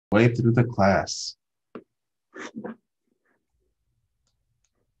Way through the class.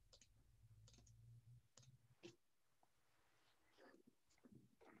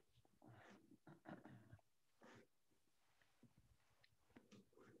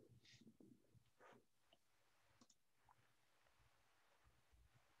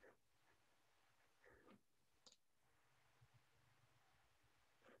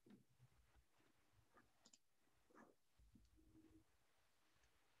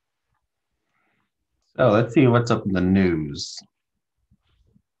 So let's see what's up in the news.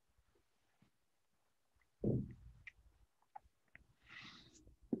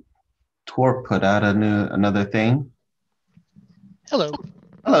 Tor put out another thing. Hello.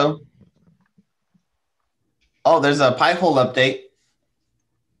 Hello. Oh, there's a Pi-hole update.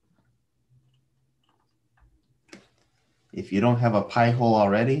 If you don't have a Pi-hole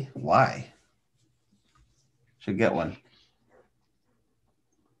already, why? Should get one.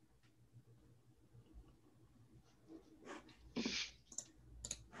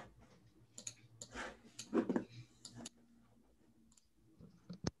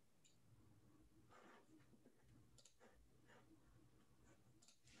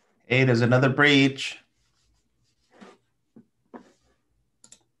 Hey, there's another breach.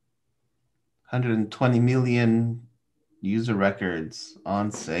 120 million user records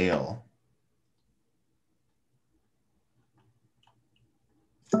on sale.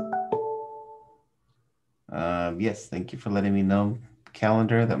 Yes, thank you for letting me know,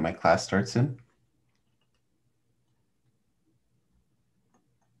 calendar, that my class starts in.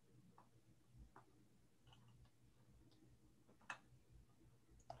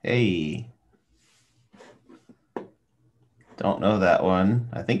 Hey. Don't know that one.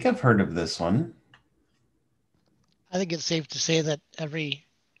 I think I've heard of this one. I think it's safe to say that every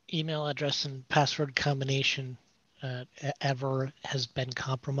email address and password combination ever has been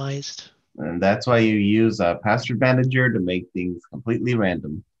compromised. And that's why you use a password manager to make things completely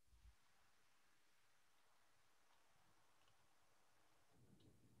random.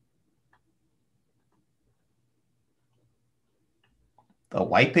 The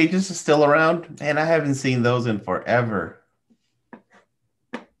white pages are still around? Man, I haven't seen those in forever.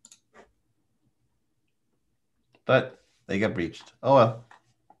 But they got breached. Oh well.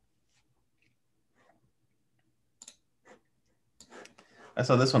 I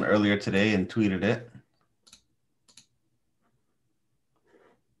saw this one earlier today and tweeted it.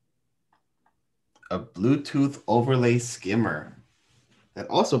 A Bluetooth overlay skimmer that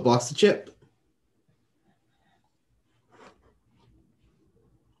also blocks the chip.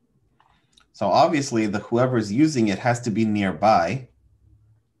 So obviously, whoever's using it has to be nearby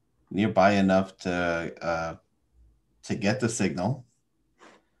enough to get the signal.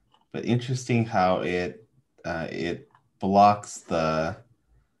 But interesting how it blocks the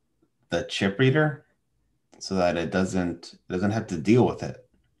chip reader so that it doesn't have to deal with it.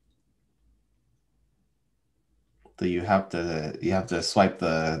 So you have to swipe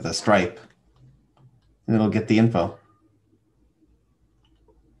the stripe and it'll get the info.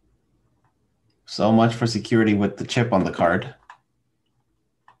 So much for security with the chip on the card.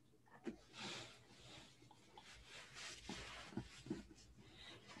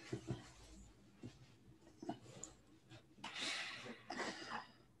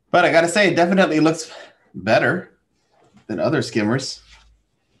 But I gotta say, it definitely looks better than other skimmers.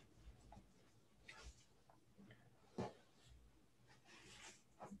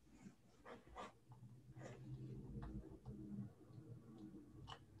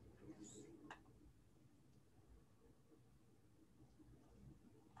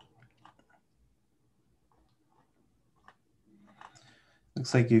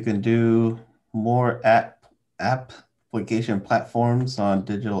 Looks like you can do more application platforms on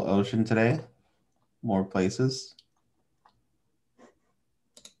DigitalOcean today. More places.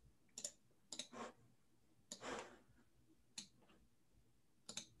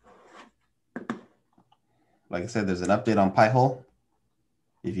 Like I said, there's an update on Pi-hole.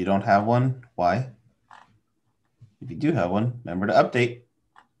 If you don't have one, why? If you do have one, remember to update.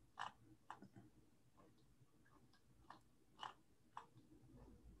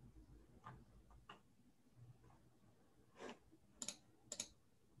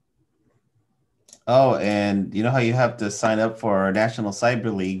 Oh, and you know how you have to sign up for National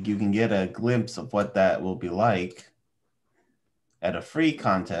Cyber League? You can get a glimpse of what that will be like at a free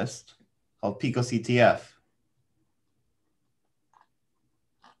contest called Pico CTF.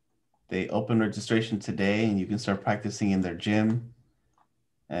 They open registration today and you can start practicing in their gym.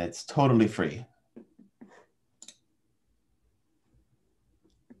 And it's totally free.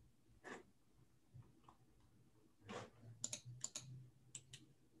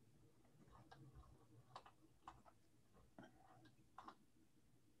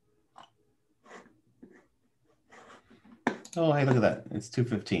 Oh, hey, look at that. It's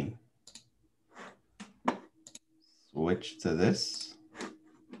 2:15. Switch to this.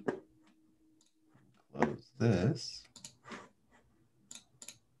 Close this.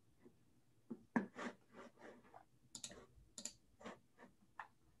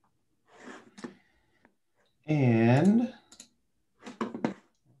 And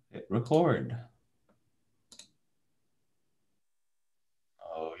hit record.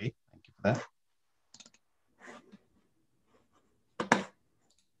 Okay, thank you for that.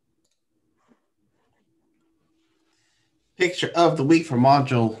 Picture of the week for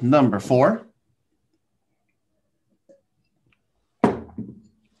module number 4.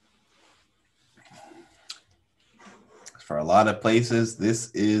 For a lot of places, this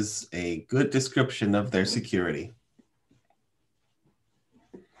is a good description of their security.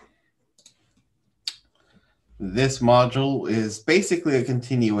 This module is basically a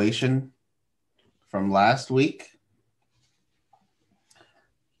continuation from last week,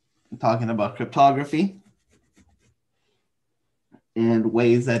 talking about cryptography and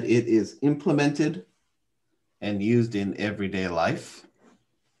ways that it is implemented and used in everyday life.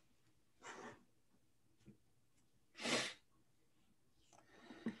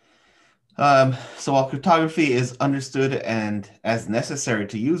 So while cryptography is understood and as necessary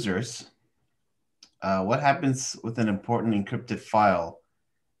to users, what happens with an important encrypted file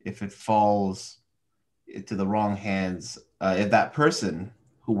if it falls into the wrong hands? If that person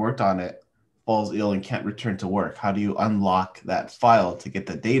who worked on it falls ill and can't return to work, how do you unlock that file to get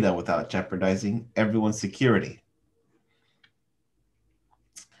the data without jeopardizing everyone's security?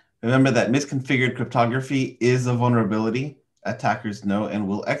 Remember that misconfigured cryptography is a vulnerability attackers know and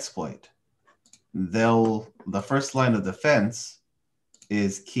will exploit. The first line of defense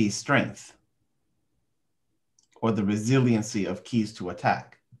is key strength, or the resiliency of keys to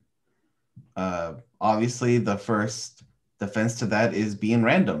attack. Obviously, the first defense to that is being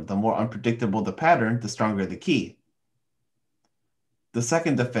random. The more unpredictable the pattern, the stronger the key. The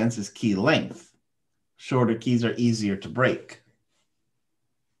second defense is key length. Shorter keys are easier to break.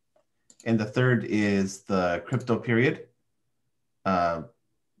 And the third is the crypto period,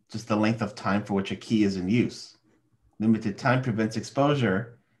 just the length of time for which a key is in use. Limited time prevents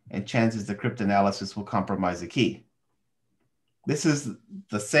exposure and chances the cryptanalysis will compromise a key. This is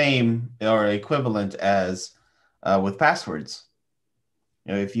the same or equivalent as with passwords.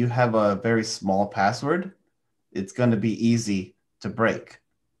 You know, if you have a very small password, it's going to be easy to break.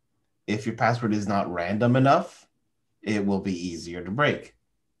 If your password is not random enough, it will be easier to break.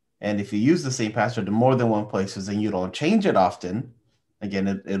 And if you use the same password in more than one places and you don't change it often,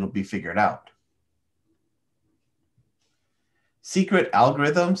 again, it'll be figured out. Secret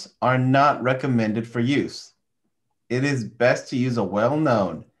algorithms are not recommended for use. It is best to use a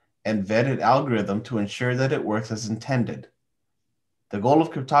well-known and vetted algorithm to ensure that it works as intended. The goal of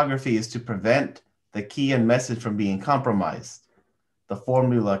cryptography is to prevent the key and message from being compromised. The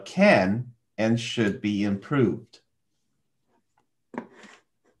formula can and should be improved.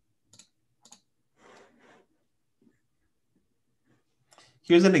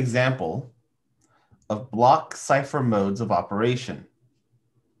 Here's an example of block cipher modes of operation.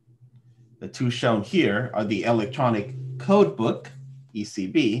 The two shown here are the electronic code book,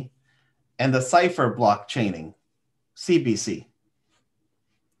 ECB, and the cipher block chaining, CBC.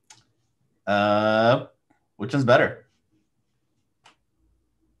 Which is better?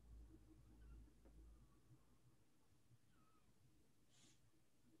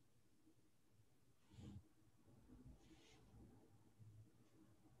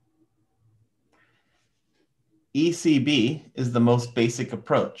 ECB is the most basic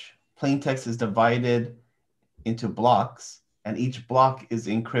approach. Plaintext is divided into blocks, and each block is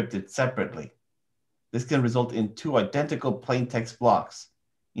encrypted separately. This can result in two identical plaintext blocks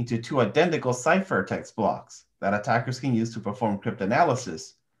into two identical ciphertext blocks that attackers can use to perform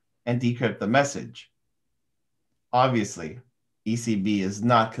cryptanalysis and decrypt the message. Obviously, ECB is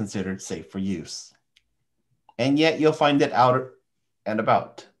not considered safe for use. And yet you'll find it out and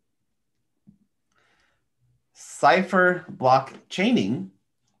about. Cipher block chaining,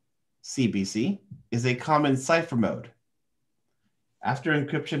 CBC, is a common cipher mode. After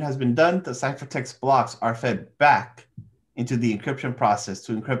encryption has been done, the ciphertext blocks are fed back into the encryption process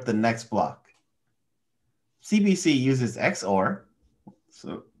to encrypt the next block. CBC uses XOR,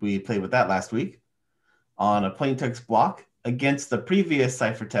 so we played with that last week, on a plaintext block against the previous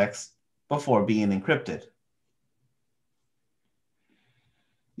ciphertext before being encrypted.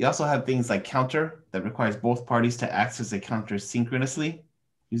 You also have things like counter that requires both parties to access a counter synchronously,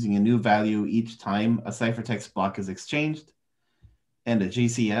 using a new value each time a ciphertext block is exchanged. And a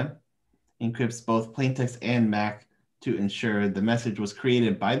GCM encrypts both plaintext and MAC to ensure the message was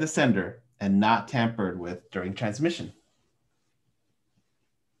created by the sender and not tampered with during transmission.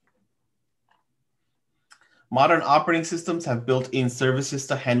 Modern operating systems have built-in services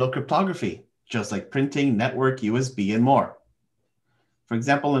to handle cryptography, just like printing, network, USB, and more. For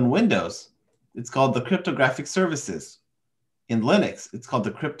example, in Windows, it's called the cryptographic services. In Linux, it's called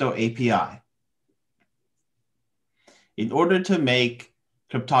the crypto API. In order to make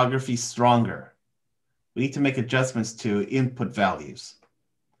cryptography stronger, we need to make adjustments to input values,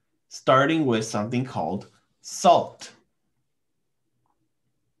 starting with something called salt.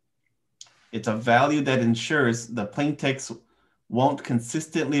 It's a value that ensures the plaintext won't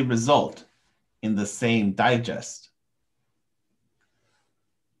consistently result in the same digest.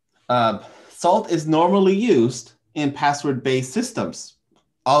 Salt is normally used in password-based systems,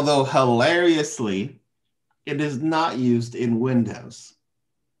 although hilariously, it is not used in Windows.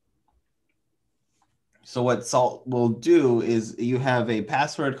 So what salt will do is you have a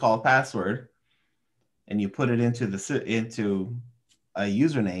password called password, and you put it into a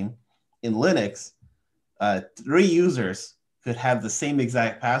username. In Linux, 3 users could have the same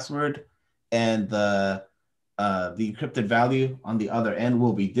exact password, and the encrypted value on the other end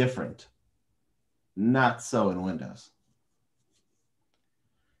will be different. Not so in Windows.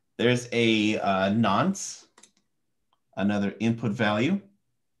 There's a nonce, another input value,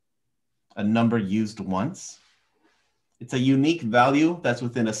 a number used once. It's a unique value that's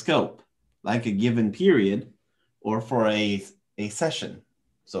within a scope, like a given period or for a session,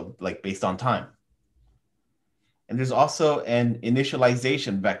 so like based on time. And there's also an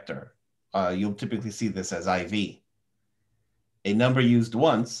initialization vector. You'll typically see this as IV. A number used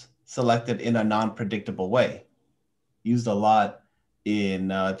once, selected in a non-predictable way. Used a lot in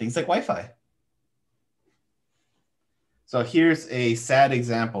things like Wi-Fi. So here's a sad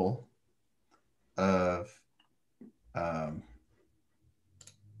example of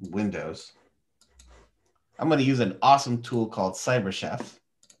Windows. I'm going to use an awesome tool called CyberChef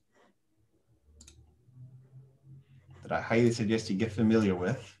that I highly suggest you get familiar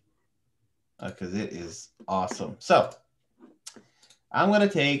with because it is awesome. So I'm going to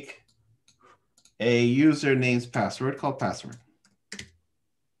take a username's password called password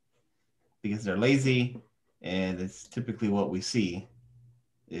because they're lazy, and it's typically what we see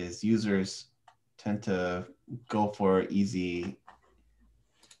is users tend to go for easy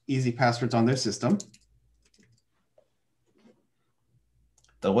passwords on their system.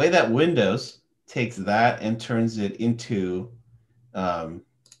 The way that Windows takes that and turns it into a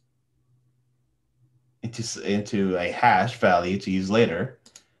hash value to use later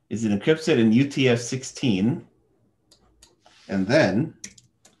is it encrypts it in UTF-16, and then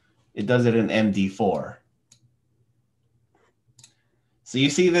it does it in MD4. So you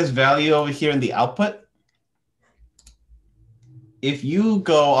see this value over here in the output? If you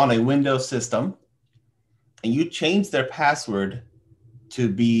go on a Windows system and you change their password to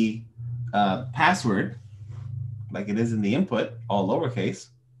be password, like it is in the input, all lowercase,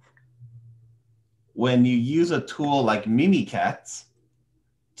 when you use a tool like Mimikatz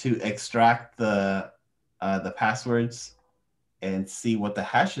to extract the passwords and see what the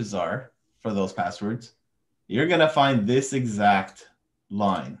hashes are for those passwords, you're going to find this exact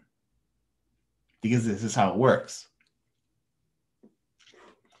line because this is how it works.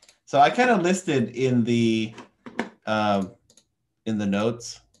 So I kind of listed in the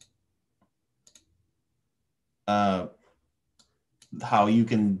notes how you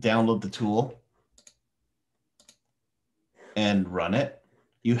can download the tool and run it.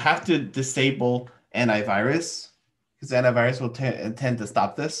 You have to disable antivirus because antivirus will tend to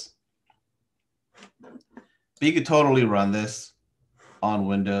stop this. But you could totally run this on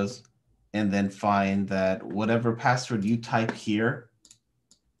Windows and then find that whatever password you type here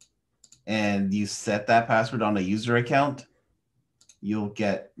and you set that password on a user account, you'll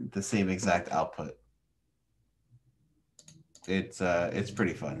get the same exact output. It's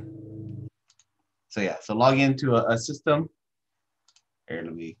pretty fun. So yeah, so log into a system. Here,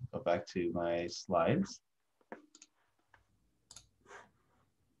 let me go back to my slides.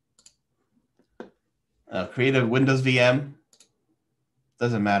 Create a Windows VM.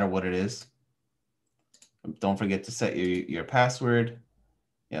 Doesn't matter what it is. Don't forget to set your password.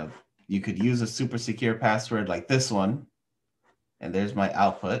 You could use a super secure password like this one. And there's my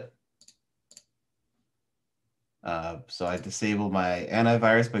output. So I disable my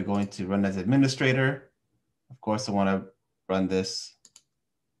antivirus by going to run as administrator. Of course, I want to run this.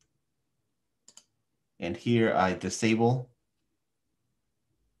 And here I disable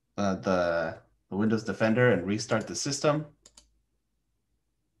the Windows Defender and restart the system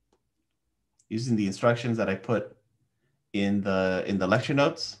using the instructions that I put in the lecture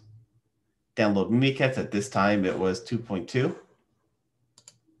notes. Download Mimikatz. At this time, it was 2.2.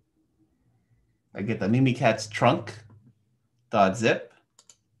 I get the Mimikatz trunk.zip.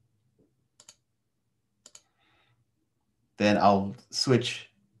 Then I'll switch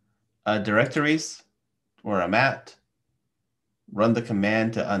directories where I'm at, run the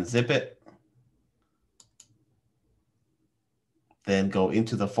command to unzip it, then go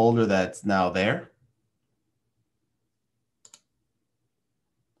into the folder that's now there,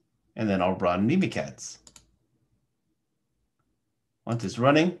 and then I'll run Mimikatz. Once it's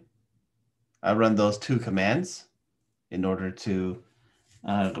running, I run those two commands in order to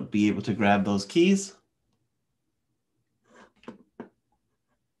be able to grab those keys.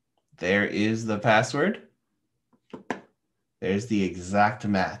 There is the password. There's the exact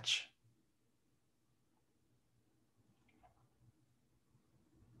match.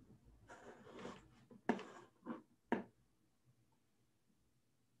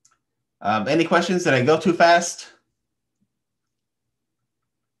 Any questions? Did I go too fast?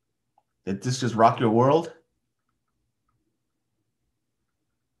 Did this just rock your world?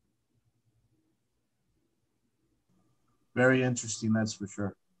 Very interesting, that's for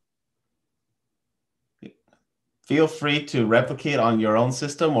sure. Feel free to replicate on your own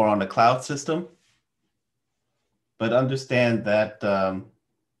system or on a cloud system, but understand that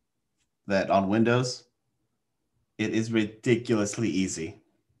that on Windows, it is ridiculously easy.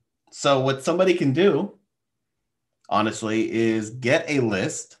 So what somebody can do, honestly, is get a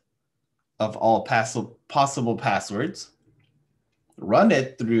list of all possible passwords, run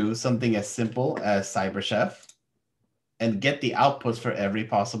it through something as simple as CyberChef, and get the outputs for every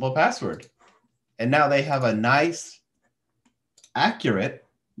possible password. And now they have a nice, accurate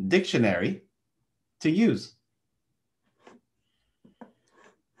dictionary to use.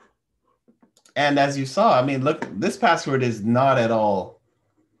 And as you saw, I mean, look, this password is not at all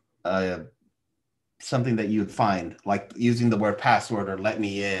something that you'd find, like using the word password or let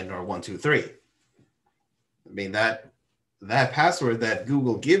me in or 123. I mean, that password that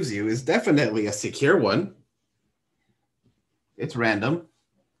Google gives you is definitely a secure one. It's random.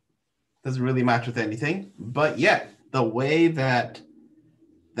 Doesn't really match with anything. But yet, the way that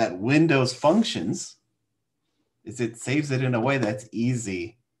Windows functions is it saves it in a way that's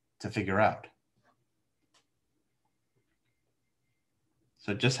easy to figure out.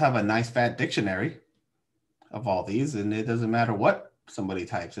 So just have a nice fat dictionary of all these, and it doesn't matter what somebody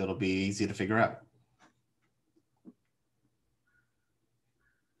types, it'll be easy to figure out.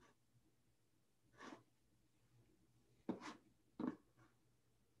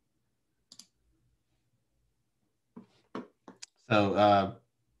 So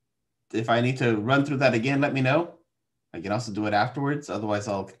if I need to run through that again, let me know. I can also do it afterwards. Otherwise,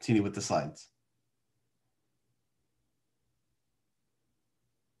 I'll continue with the slides.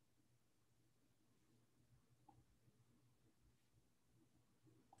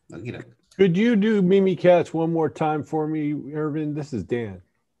 Could you do Mimikatz one more time for me, Irvin? This is Dan.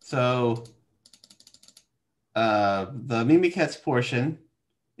 So the Mimikatz portion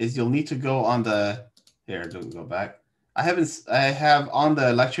is you'll need to go on the, here, don't go back. I have on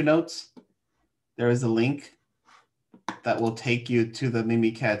the lecture notes, there is a link that will take you to the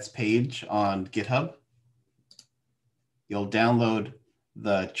Mimikatz page on GitHub. You'll download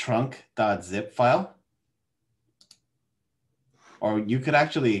the trunk.zip file. Or you could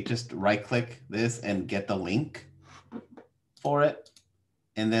actually just right-click this and get the link for it.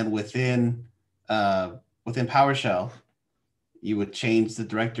 And then within PowerShell, you would change the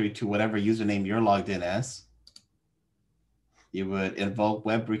directory to whatever username you're logged in as. You would invoke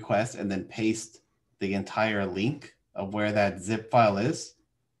web request and then paste the entire link of where that zip file is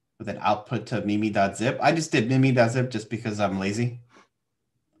with an output to mimi.zip. I just did mimi.zip just because I'm lazy.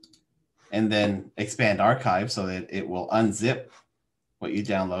 And then expand archive so that it will unzip what you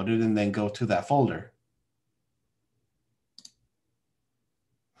downloaded and then go to that folder.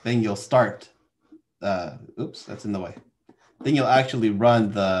 Then you'll start, oops, that's in the way. Then you'll actually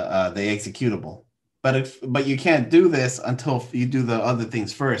run the executable. But you can't do this until you do the other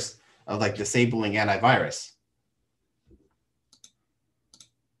things first, of like disabling antivirus.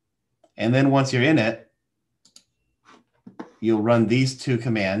 And then once you're in it, you'll run these two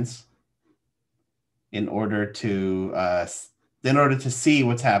commands in order to see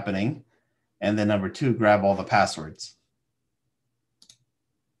what's happening. And then number two, grab all the passwords.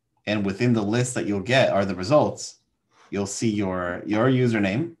 And within the list that you'll get are the results. You'll see your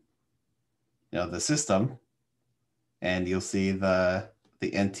username, the system, and you'll see the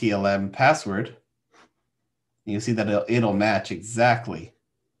NTLM password. And you'll see that it'll match exactly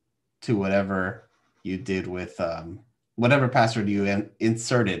to whatever you did with whatever password you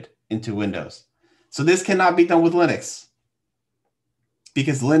inserted into Windows. So this cannot be done with Linux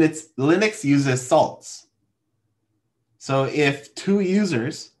because Linux uses salts. So if two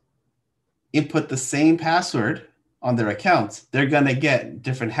users input the same password on their accounts, they're going to get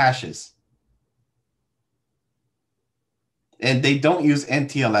different hashes. And they don't use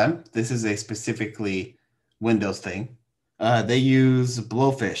NTLM. This is a specifically Windows thing. They use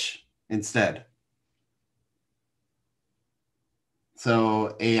Blowfish instead.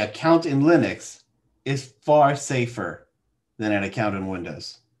 So an account in Linux is far safer than an account in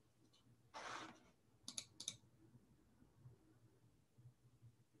Windows.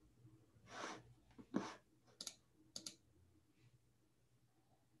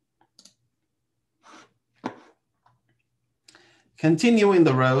 Continuing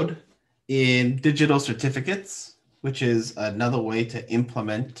the road in digital certificates, which is another way to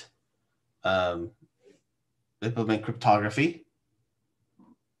implement cryptography.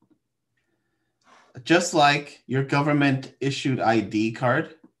 Just like your government issued ID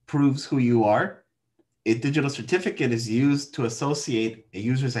card proves who you are, a digital certificate is used to associate a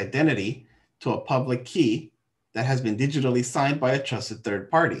user's identity to a public key that has been digitally signed by a trusted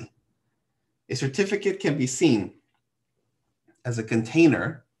third party. A certificate can be seen as a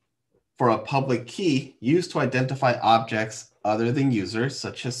container for a public key used to identify objects other than users,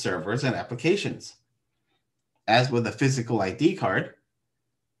 such as servers and applications. As with a physical ID card,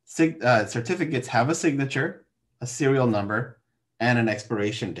 certificates have a signature, a serial number, and an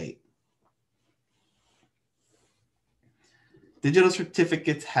expiration date. Digital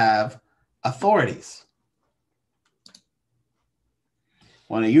certificates have authorities.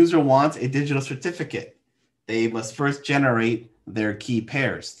 When a user wants a digital certificate, they must first generate their key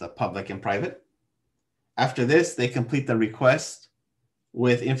pairs, the public and private. After this, they complete the request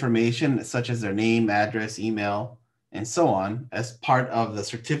with information such as their name, address, email, and so on as part of the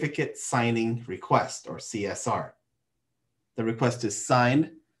certificate signing request, or CSR. The request is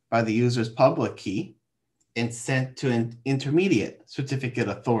signed by the user's public key and sent to an intermediate certificate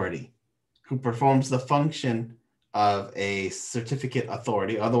authority who performs the function of a certificate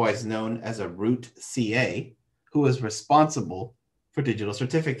authority, otherwise known as a root CA, who is responsible for digital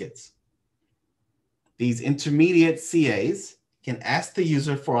certificates. These intermediate CAs can ask the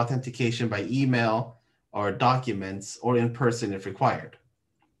user for authentication by email or documents or in person if required.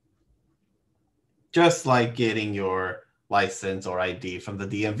 Just like getting your license or ID from the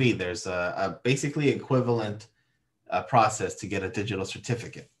DMV, there's a basically equivalent process to get a digital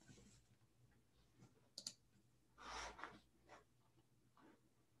certificate.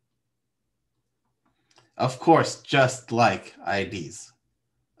 Of course, just like IDs,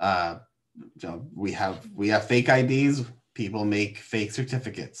 we have fake IDs. People make fake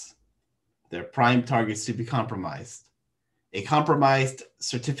certificates. They're prime targets to be compromised. A compromised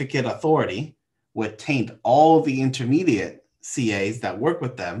certificate authority would taint all the intermediate CAs that work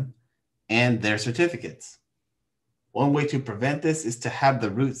with them and their certificates. One way to prevent this is to have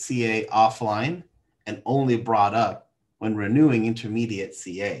the root CA offline and only brought up when renewing intermediate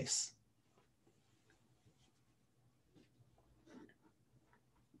CAs.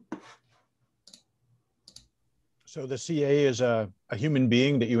 So the CA is a human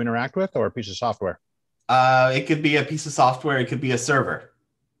being that you interact with, or a piece of software? It could be a piece of software. It could be a server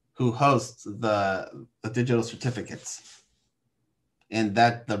who hosts the digital certificates. And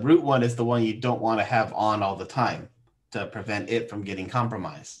that the root one is the one you don't want to have on all the time to prevent it from getting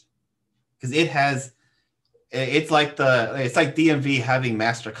compromised. Because it's like DMV having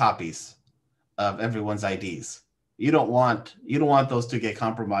master copies of everyone's IDs. You don't want those to get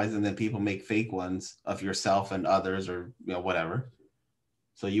compromised and then people make fake ones of yourself and others, or whatever.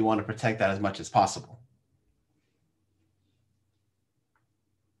 So you want to protect that as much as possible.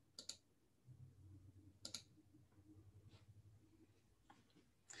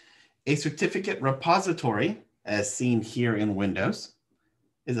 A certificate repository, as seen here in Windows,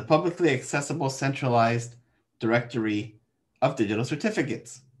 is a publicly accessible centralized directory of digital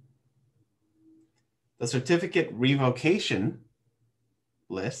certificates. The certificate revocation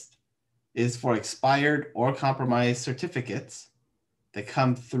list is for expired or compromised certificates that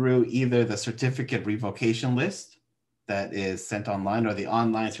come through either the certificate revocation list that is sent online or the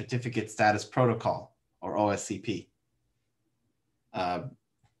online certificate status protocol, or OSCP.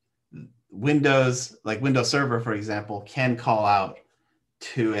 Windows Server, for example, can call out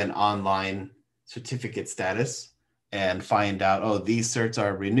to an online certificate status and find out, oh, these certs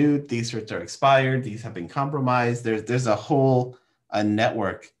are renewed, these certs are expired, these have been compromised. There's a whole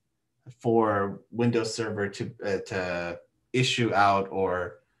network for Windows Server to issue out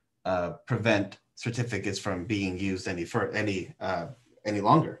or prevent certificates from being used any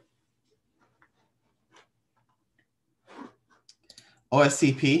longer.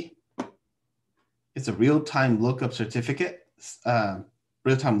 OSCP is a real-time lookup certificate,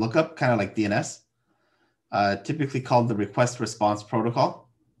 real-time lookup, kind of like DNS, typically called the request response protocol.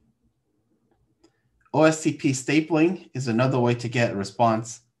 OSCP stapling is another way to get a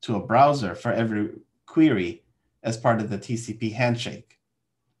response to a browser for every query as part of the TCP handshake.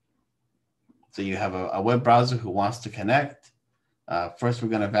 So you have a web browser who wants to connect. First, we're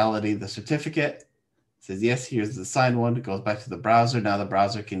going to validate the certificate. It says, yes, here's the signed one. It goes back to the browser. Now the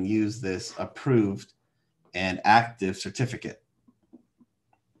browser can use this approved and active certificate.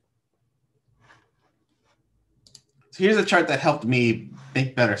 So here's a chart that helped me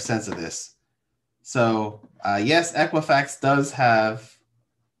make better sense of this. So yes, Equifax does have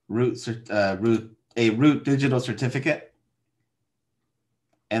a root digital certificate,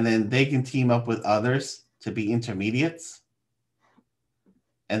 and then they can team up with others to be intermediates.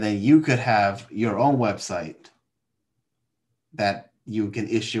 And then you could have your own website that you can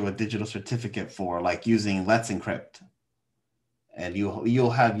issue a digital certificate for, like using Let's Encrypt. And you'll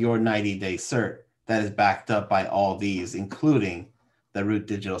have your 90-day cert that is backed up by all these, including the root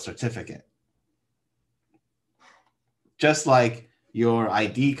digital certificate. Just like your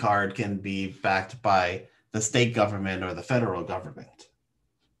ID card can be backed by the state government or the federal government.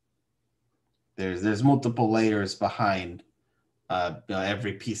 There's multiple layers behind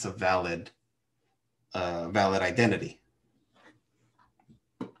every piece of valid identity.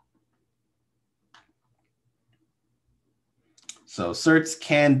 So certs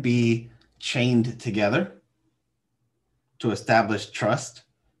can be chained together to establish trust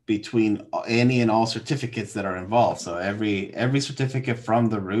between any and all certificates that are involved. So every certificate from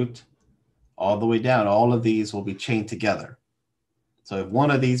the root all the way down, all of these will be chained together. So if one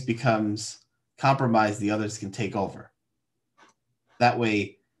of these becomes compromised, the others can take over. That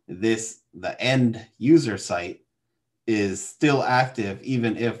way, the end user site is still active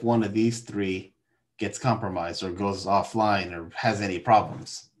even if one of these three gets compromised or goes offline or has any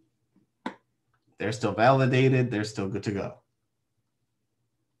problems. They're still validated, they're still good to go.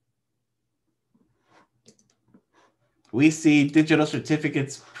 We see digital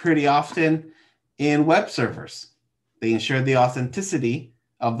certificates pretty often in web servers. They ensure the authenticity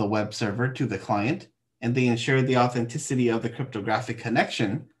of the web server to the client, and they ensure the authenticity of the cryptographic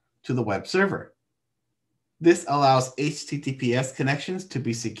connection to the web server. This allows HTTPS connections to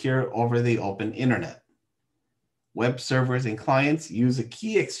be secure over the open internet. Web servers and clients use a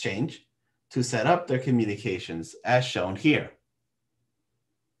key exchange to set up their communications, as shown here.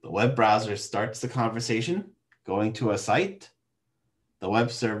 The web browser starts the conversation going to a site. The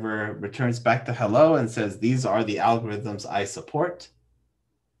web server returns back to hello and says, these are the algorithms I support.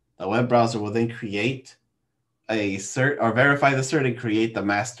 The web browser will then create a cert or verify the cert and create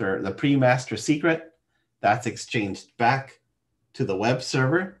the pre-master secret. That's exchanged back to the web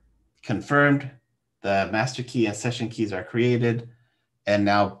server, confirmed. The master key and session keys are created. And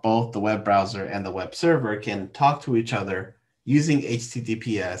now both the web browser and the web server can talk to each other using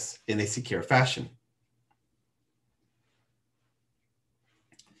HTTPS in a secure fashion.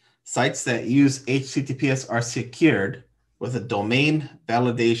 Sites that use HTTPS are secured with a domain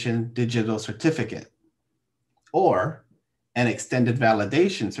validation digital certificate or an extended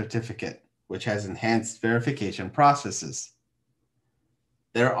validation certificate, which has enhanced verification processes.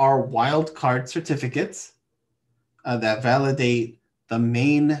 There are wildcard certificates that validate the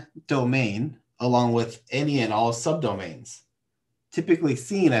main domain along with any and all subdomains, typically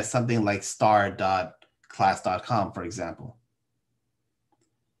seen as something like star.class.com, for example.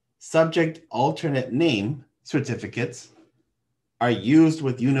 Subject alternate name certificates are used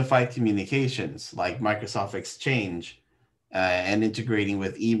with unified communications like Microsoft Exchange and integrating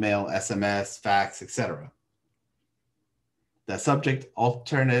with email, SMS, fax, etc. The subject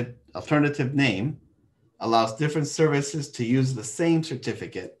alternative name allows different services to use the same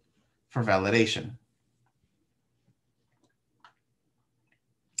certificate for validation.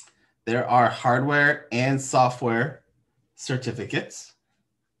 There are hardware and software certificates.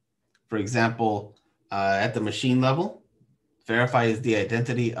 For example, at the machine level, verifies the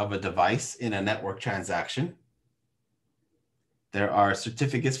identity of a device in a network transaction. There are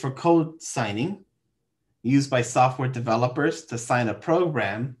certificates for code signing used by software developers to sign a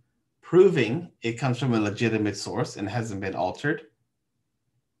program proving it comes from a legitimate source and hasn't been altered.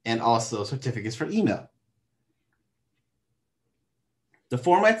 And also certificates for email. The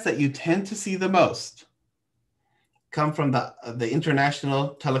formats that you tend to see the most come from the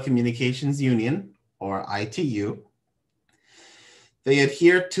International Telecommunications Union, or ITU, They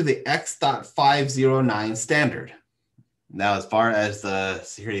adhere to the X.509 standard. Now, as far as the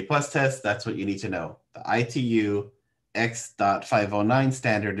Security Plus test, that's what you need to know. The ITU X.509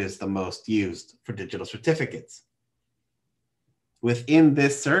 standard is the most used for digital certificates. Within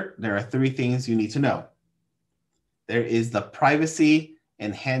this cert, there are 3 things you need to know. There is the Privacy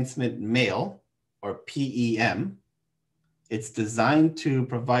Enhancement Mail, or PEM. It's designed to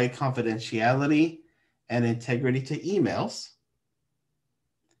provide confidentiality and integrity to emails.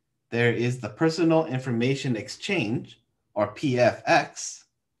 There is the Personal Information Exchange, or PFX,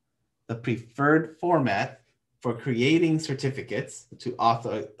 the preferred format for creating certificates to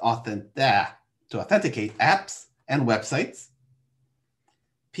authenticate apps and websites.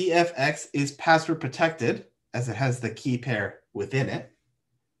 PFX is password protected as it has the key pair within it.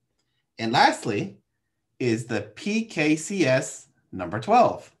 And lastly is the PKCS number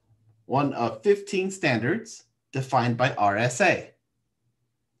 12, one of 15 standards defined by RSA.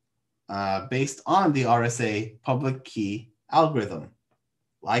 Based on the RSA public key algorithm.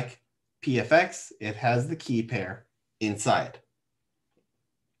 Like PFX, it has the key pair inside.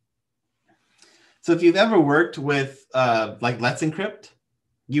 So if you've ever worked with like Let's Encrypt,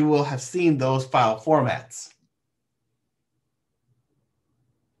 you will have seen those file formats.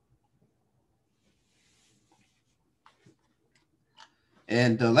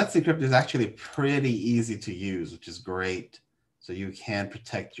 And Let's Encrypt is actually pretty easy to use, which is great. So you can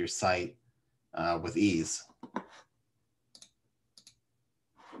protect your site with ease.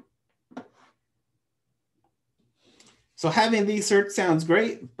 So having these certs sounds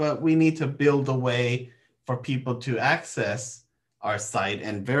great, but we need to build a way for people to access our site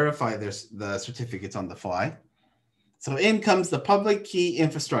and verify the certificates on the fly. So in comes the public key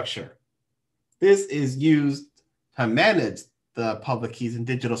infrastructure. This is used to manage the public keys and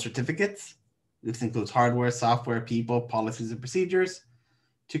digital certificates. This includes hardware, software, people, policies, and procedures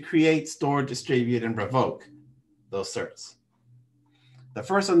to create, store, distribute, and revoke those certs. The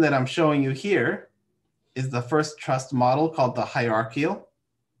first one that I'm showing you here is the first trust model called the hierarchical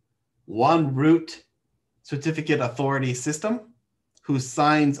one root certificate authority system who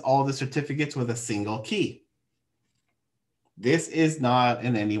signs all the certificates with a single key. This is not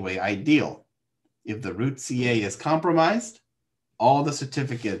in any way ideal. If the root CA is compromised, all the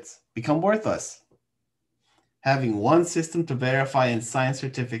certificates become worthless. Having one system to verify and sign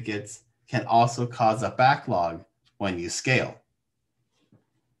certificates can also cause a backlog when you scale.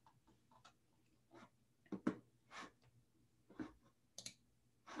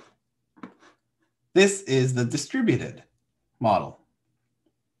 This is the distributed model.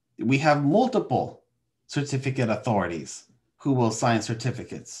 We have multiple certificate authorities who will sign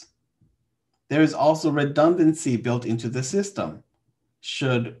certificates. There is also redundancy built into the system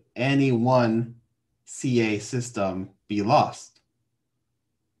should any one CA system be lost.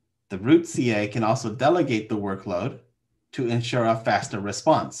 The root CA can also delegate the workload to ensure a faster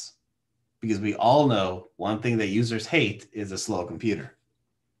response, because we all know one thing that users hate is a slow computer.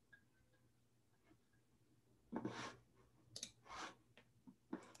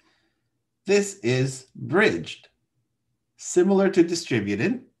 This is bridged. Similar to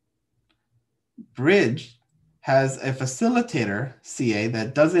distributed, bridged has a facilitator CA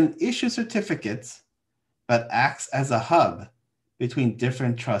that doesn't issue certificates, but acts as a hub between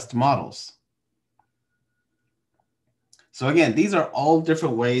different trust models. So again, these are all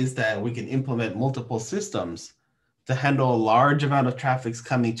different ways that we can implement multiple systems to handle a large amount of traffic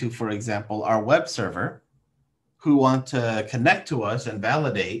coming to, for example, our web server, who want to connect to us and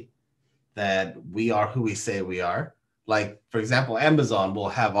validate that we are who we say we are. Like, for example, Amazon will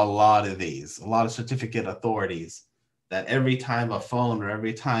have a lot of these, a lot of certificate authorities that every time a phone or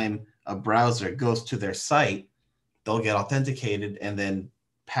every time a browser goes to their site, they'll get authenticated and then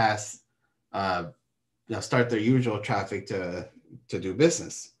pass, start their usual traffic to do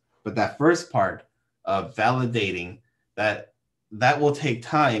business. But that first part of validating that will take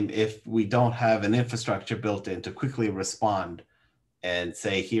time if we don't have an infrastructure built in to quickly respond and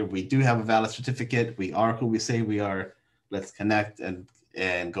say, here, we do have a valid certificate. We are who we say we are. Let's connect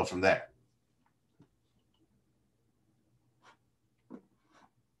and go from there.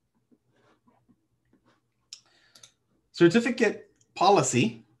 Certificate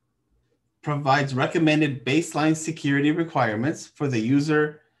policy provides recommended baseline security requirements for the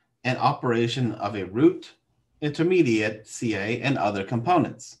user and operation of a root, intermediate, CA, and other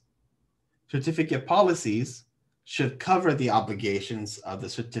components. Certificate policies should cover the obligations of the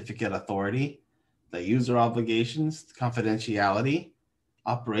certificate authority, the user obligations, confidentiality,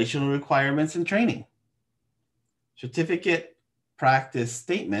 operational requirements, and training. Certificate practice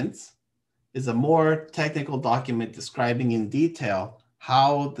statements is a more technical document describing in detail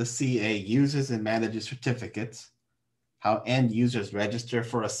how the CA uses and manages certificates, how end users register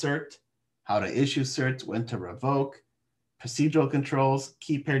for a cert, how to issue certs, when to revoke, procedural controls,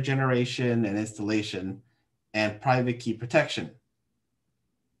 key pair generation and installation, and private key protection.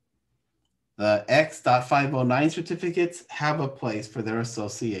 The X.509 certificates have a place for their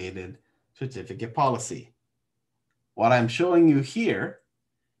associated certificate policy. What I'm showing you here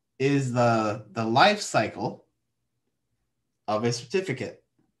is the life cycle of a certificate.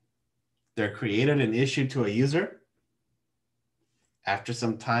 They're created and issued to a user. After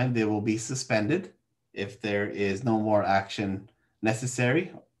some time, they will be suspended if there is no more action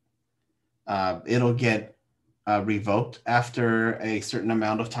necessary. It'll get revoked after a certain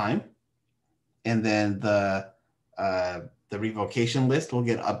amount of time. And then the revocation list will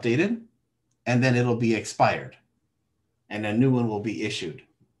get updated, and then it'll be expired, and a new one will be issued.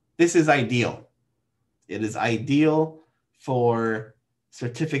 This is ideal. It is ideal for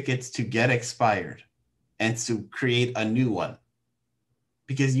certificates to get expired and to create a new one,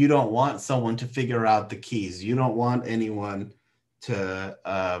 because you don't want someone to figure out the keys. You don't want anyone to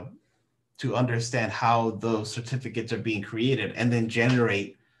understand how those certificates are being created and then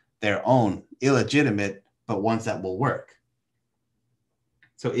generate their own illegitimate, but ones that will work.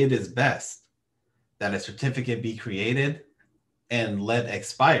 So it is best that a certificate be created and let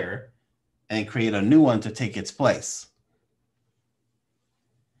expire and create a new one to take its place.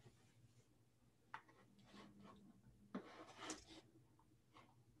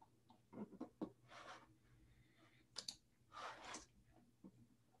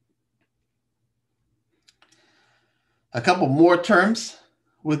 A couple more terms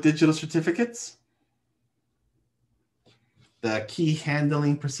with digital certificates. The key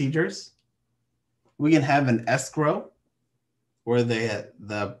handling procedures. We can have an escrow where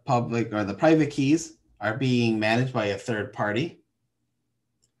the public or the private keys are being managed by a third party.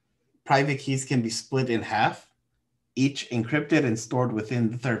 Private keys can be split in half, each encrypted and stored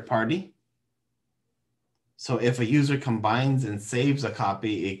within the third party. So if a user combines and saves a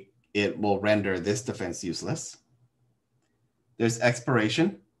copy, it will render this defense useless. There's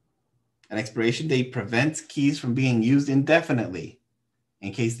expiration. An expiration date prevents keys from being used indefinitely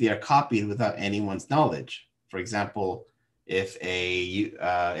in case they are copied without anyone's knowledge. For example, if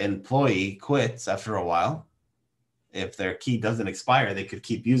an employee quits after a while, if their key doesn't expire, they could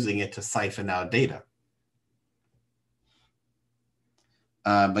keep using it to siphon out data.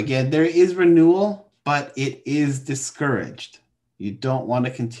 Again, there is renewal, but it is discouraged. You don't want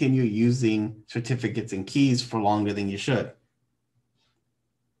to continue using certificates and keys for longer than you should.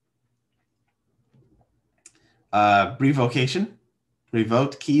 Revocation.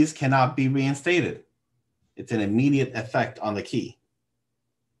 Revoked keys cannot be reinstated. It's an immediate effect on the key.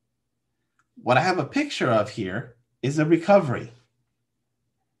 What I have a picture of here is a recovery.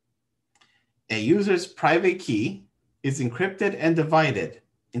 A user's private key is encrypted and divided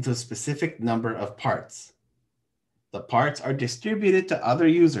into a specific number of parts. The parts are distributed to other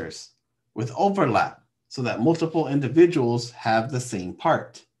users with overlap so that multiple individuals have the same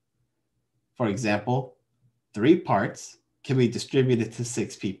part. For example, 3 parts can be distributed to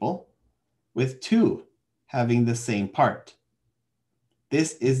 6 people, with 2 having the same part.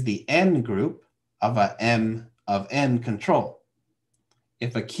 This is the N group of a M of N control.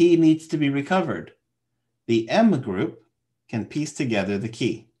 If a key needs to be recovered, the M group can piece together the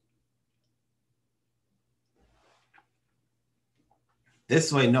key.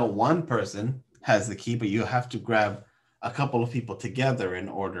 This way, no one person has the key, but you have to grab a couple of people together in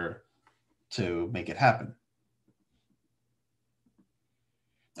order to make it happen.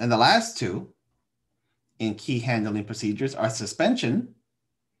 And the last 2 in key handling procedures are suspension.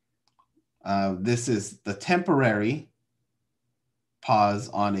 This is the temporary pause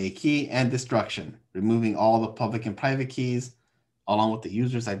on a key, and destruction, removing all the public and private keys along with the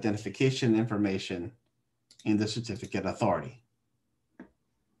user's identification information in the certificate authority.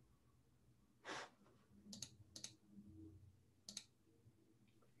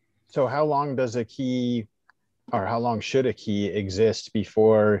 So how long does a key, or how long should a key exist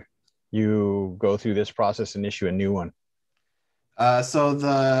before you go through this process and issue a new one? So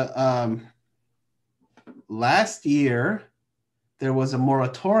the last year, there was a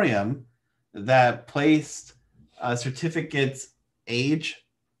moratorium that placed certificates age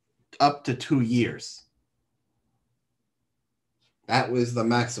up to 2 years. That was the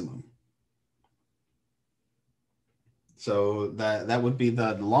maximum. So that would be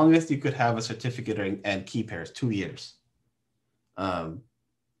the longest you could have a certificate and key pairs, 2 years.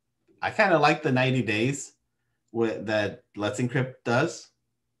 I kind of like the 90 days that Let's Encrypt does.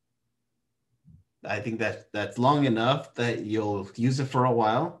 I think that that's long enough that you'll use it for a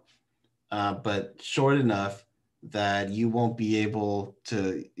while, but short enough that you won't be able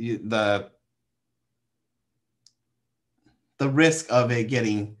to the risk of it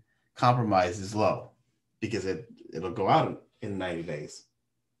getting compromised is low because it'll go out in 90 days.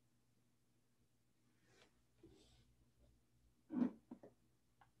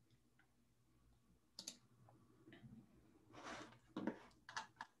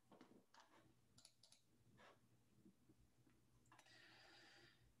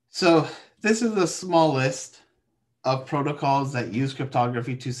 So this is a small list of protocols that use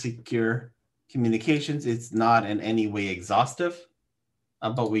cryptography to secure communications. It's not in any way exhaustive,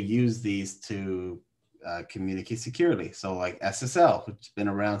 but we use these to communicate securely. So like SSL, which has been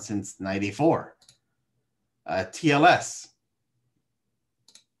around since 94. TLS,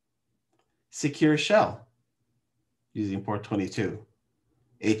 secure shell using port 22.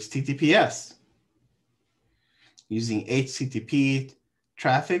 HTTPS, using HTTP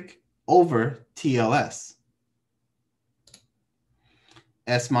traffic over TLS.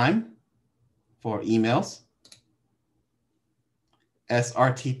 SMIME for emails.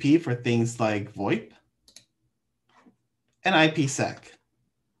 SRTP for things like VoIP. And IPsec.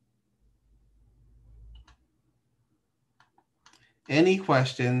 Any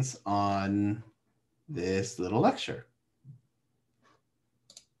questions on this little lecture?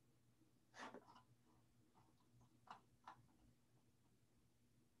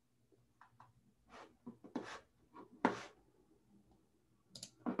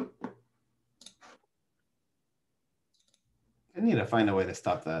 I need to find a way to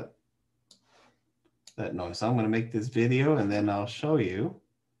stop that noise. So I'm going to make this video and then I'll show you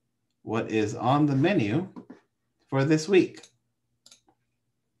what is on the menu for this week.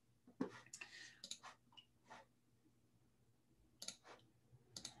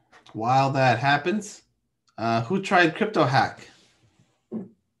 While that happens, who tried Crypto Hack?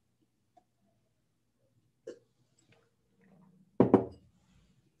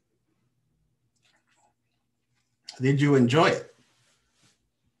 Did you enjoy it?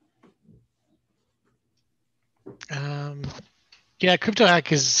 Yeah, Crypto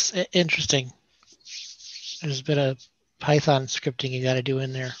Hack is interesting. There's a bit of Python scripting you got to do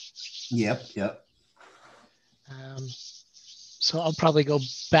in there. Yep. So I'll probably go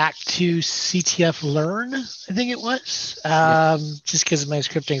back to CTF Learn, I think it was, just because my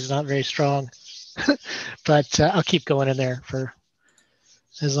scripting is not very strong. But I'll keep going in there for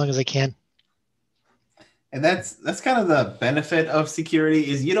as long as I can. And that's kind of the benefit of security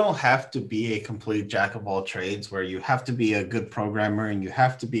is you don't have to be a complete jack of all trades where you have to be a good programmer and you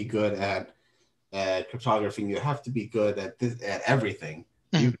have to be good at cryptography and you have to be good at everything.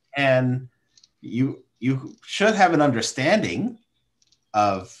 Mm-hmm. You should have an understanding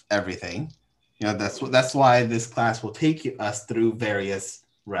of everything. You know, that's why this class will take us through various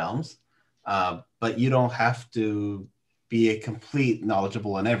realms, but you don't have to be a complete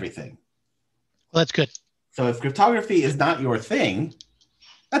knowledgeable in everything. Well, that's good. So if cryptography is not your thing,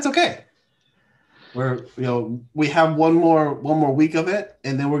 that's okay. We have one more week of it,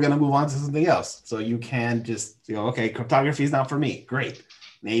 and then we're gonna move on to something else. So you can just okay, cryptography is not for me. Great.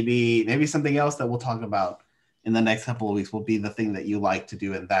 Maybe something else that we'll talk about in the next couple of weeks will be the thing that you like to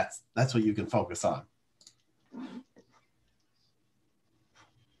do, and that's what you can focus on.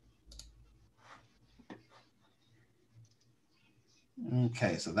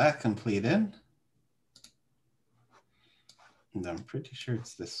 Okay, so that completed. And I'm pretty sure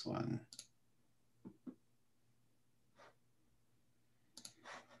it's this one.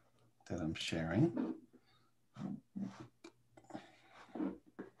 That I'm sharing.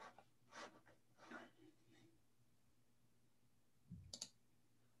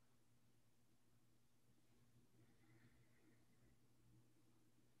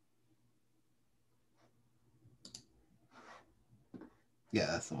 Yeah,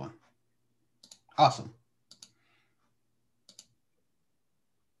 that's the one. Awesome.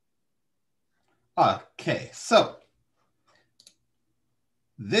 Okay, so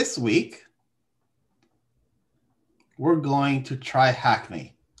this week, we're going to try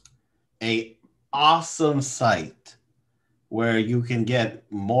Hackney, an awesome site where you can get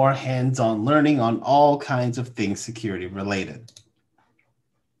more hands-on learning on all kinds of things security related.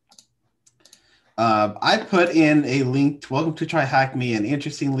 I put in a link to Welcome to Try Hack Me, and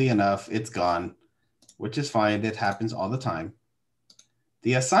interestingly enough, it's gone, which is fine. It happens all the time.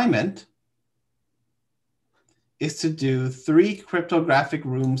 The assignment is to do 3 cryptographic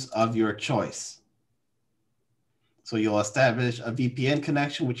rooms of your choice. So you'll establish a VPN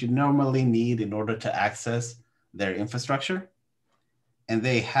connection, which you normally need in order to access their infrastructure. and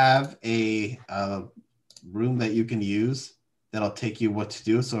they have a room that you can use that'll take you what to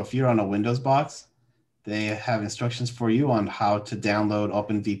do. So if you're on a Windows box, they have instructions for you on how to download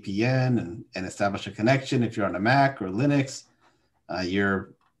OpenVPN and establish a connection. If you're on a Mac or Linux,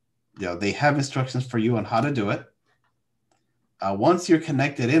 they have instructions for you on how to do it. Once you're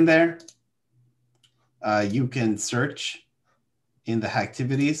connected in there, you can search in the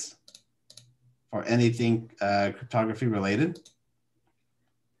activities for anything cryptography related.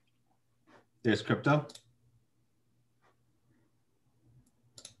 There's crypto.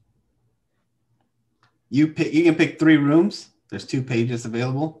 You can pick 3 rooms. There's 2 pages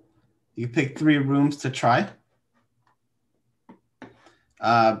available. You pick 3 rooms to try.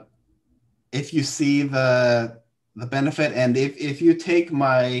 If you see the benefit, and if you take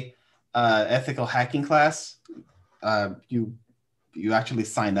my ethical hacking class, you actually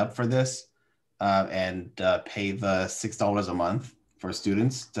sign up for this and pay the $6 a month for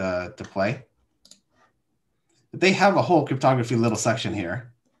students to play. They have a whole cryptography little section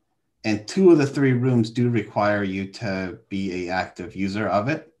here, and 2 of the 3 rooms do require you to be an active user of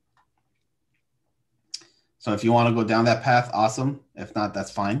it. So if you want to go down that path, awesome. If not, that's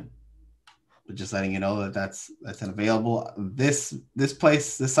fine. But just letting you know that that's available. This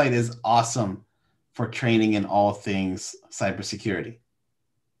site is awesome for training in all things cybersecurity.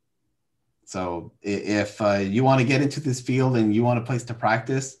 So if you want to get into this field and you want a place to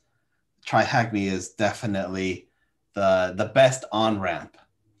practice, Try Hack Me is definitely the best on-ramp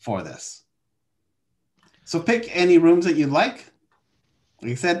for this. So pick any rooms that you like.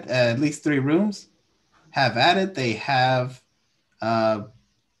 Like I said, at least 3 rooms. Have at it. They have a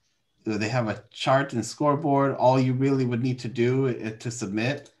chart and scoreboard. All you really would need to do to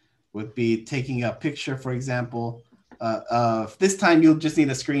submit would be taking a picture, for example. Of this time, you'll just need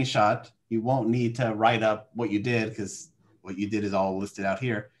a screenshot. You won't need to write up what you did, because what you did is all listed out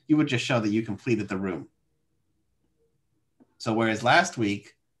here. You would just show that you completed the room. So whereas last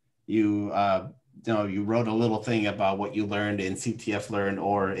week, you wrote a little thing about what you learned in CTF Learn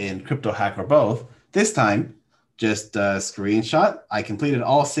or in Crypto Hack or both. This time, just a screenshot. I completed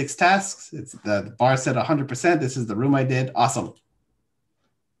all 6 tasks. It's the bar said 100%. This is the room I did. Awesome.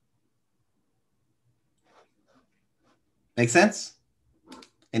 Make sense?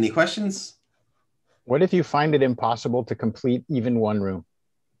 Any questions? What if you find it impossible to complete even one room?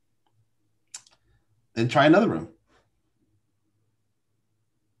 Then try another room.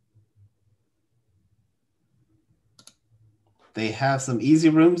 They have some easy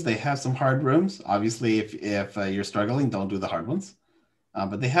rooms. They have some hard rooms. Obviously, if you're struggling, don't do the hard ones.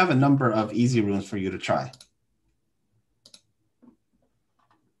 But they have a number of easy rooms for you to try.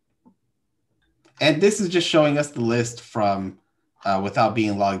 And this is just showing us the list from without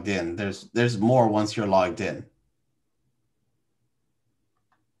being logged in. There's more once you're logged in.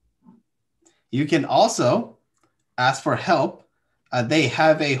 You can also ask for help. They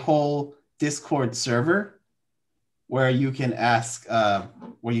have a whole Discord server where you can ask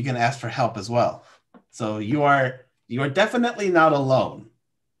for help as well. So you are definitely not alone.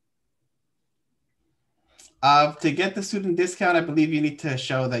 To get the student discount, I believe you need to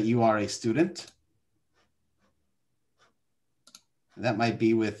show that you are a student. That might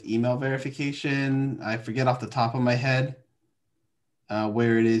be with email verification. I forget off the top of my head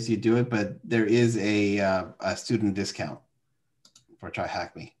where it is you do it, but there is a student discount for Try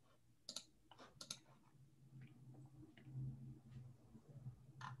Hack Me.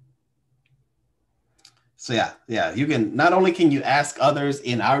 So yeah, you can not only can you ask others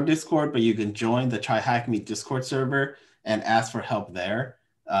in our Discord, but you can join the Try Hack Me Discord server and ask for help there.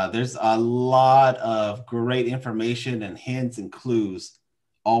 There's a lot of great information and hints and clues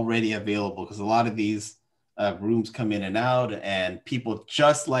already available, because a lot of these rooms come in and out, and people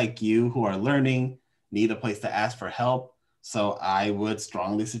just like you who are learning need a place to ask for help. So I would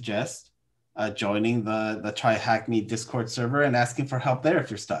strongly suggest joining the Try Hack Me Discord server and asking for help there if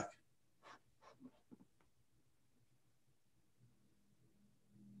you're stuck.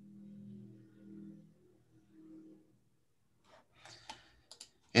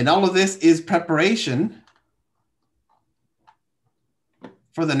 And all of this is preparation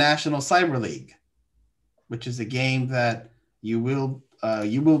for the National Cyber League, which is a game that you will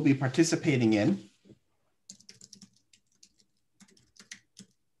be participating in.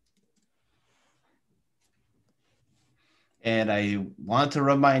 And I want to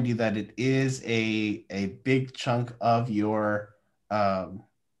remind you that it is a big chunk of your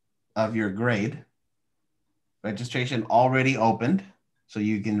grade. Registration already opened, so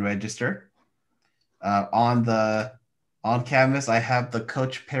you can register. On Canvas, I have the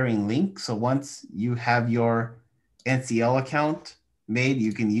coach pairing link. So once you have your NCL account, made,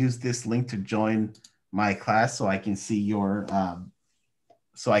 you can use this link to join my class so I can see your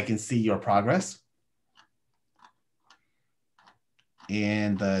progress.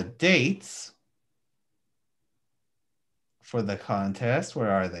 And the dates for the contest,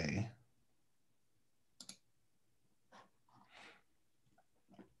 where are they?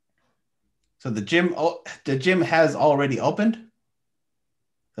 So the gym has already opened.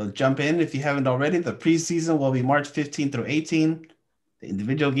 So jump in if you haven't already. The preseason will be March 15 through 18, the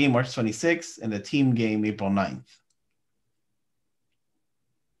individual game March 26th, and the team game April 9th.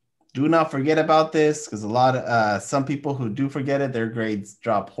 Do not forget about this, because some people who do forget it, their grades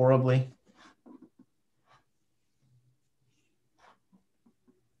drop horribly.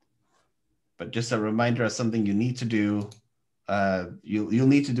 But just a reminder of something you need to do. You'll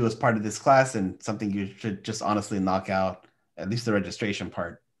need to do as part of this class, and something you should just honestly knock out, at least the registration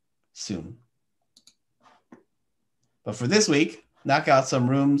part, soon. But for this week, knock out some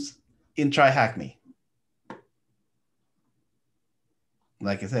rooms in Try Hack Me.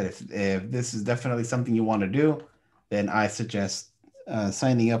 Like I said, if this is definitely something you want to do, then I suggest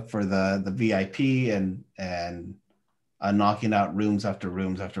signing up for the VIP and knocking out rooms after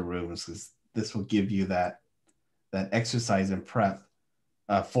rooms after rooms, because this will give you that exercise and prep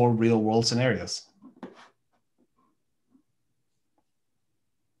for real world scenarios.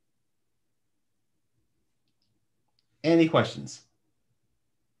 Any questions?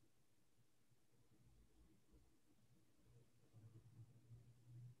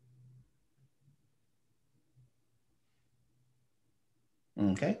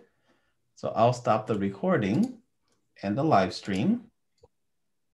 Okay, so I'll stop the recording and the live stream.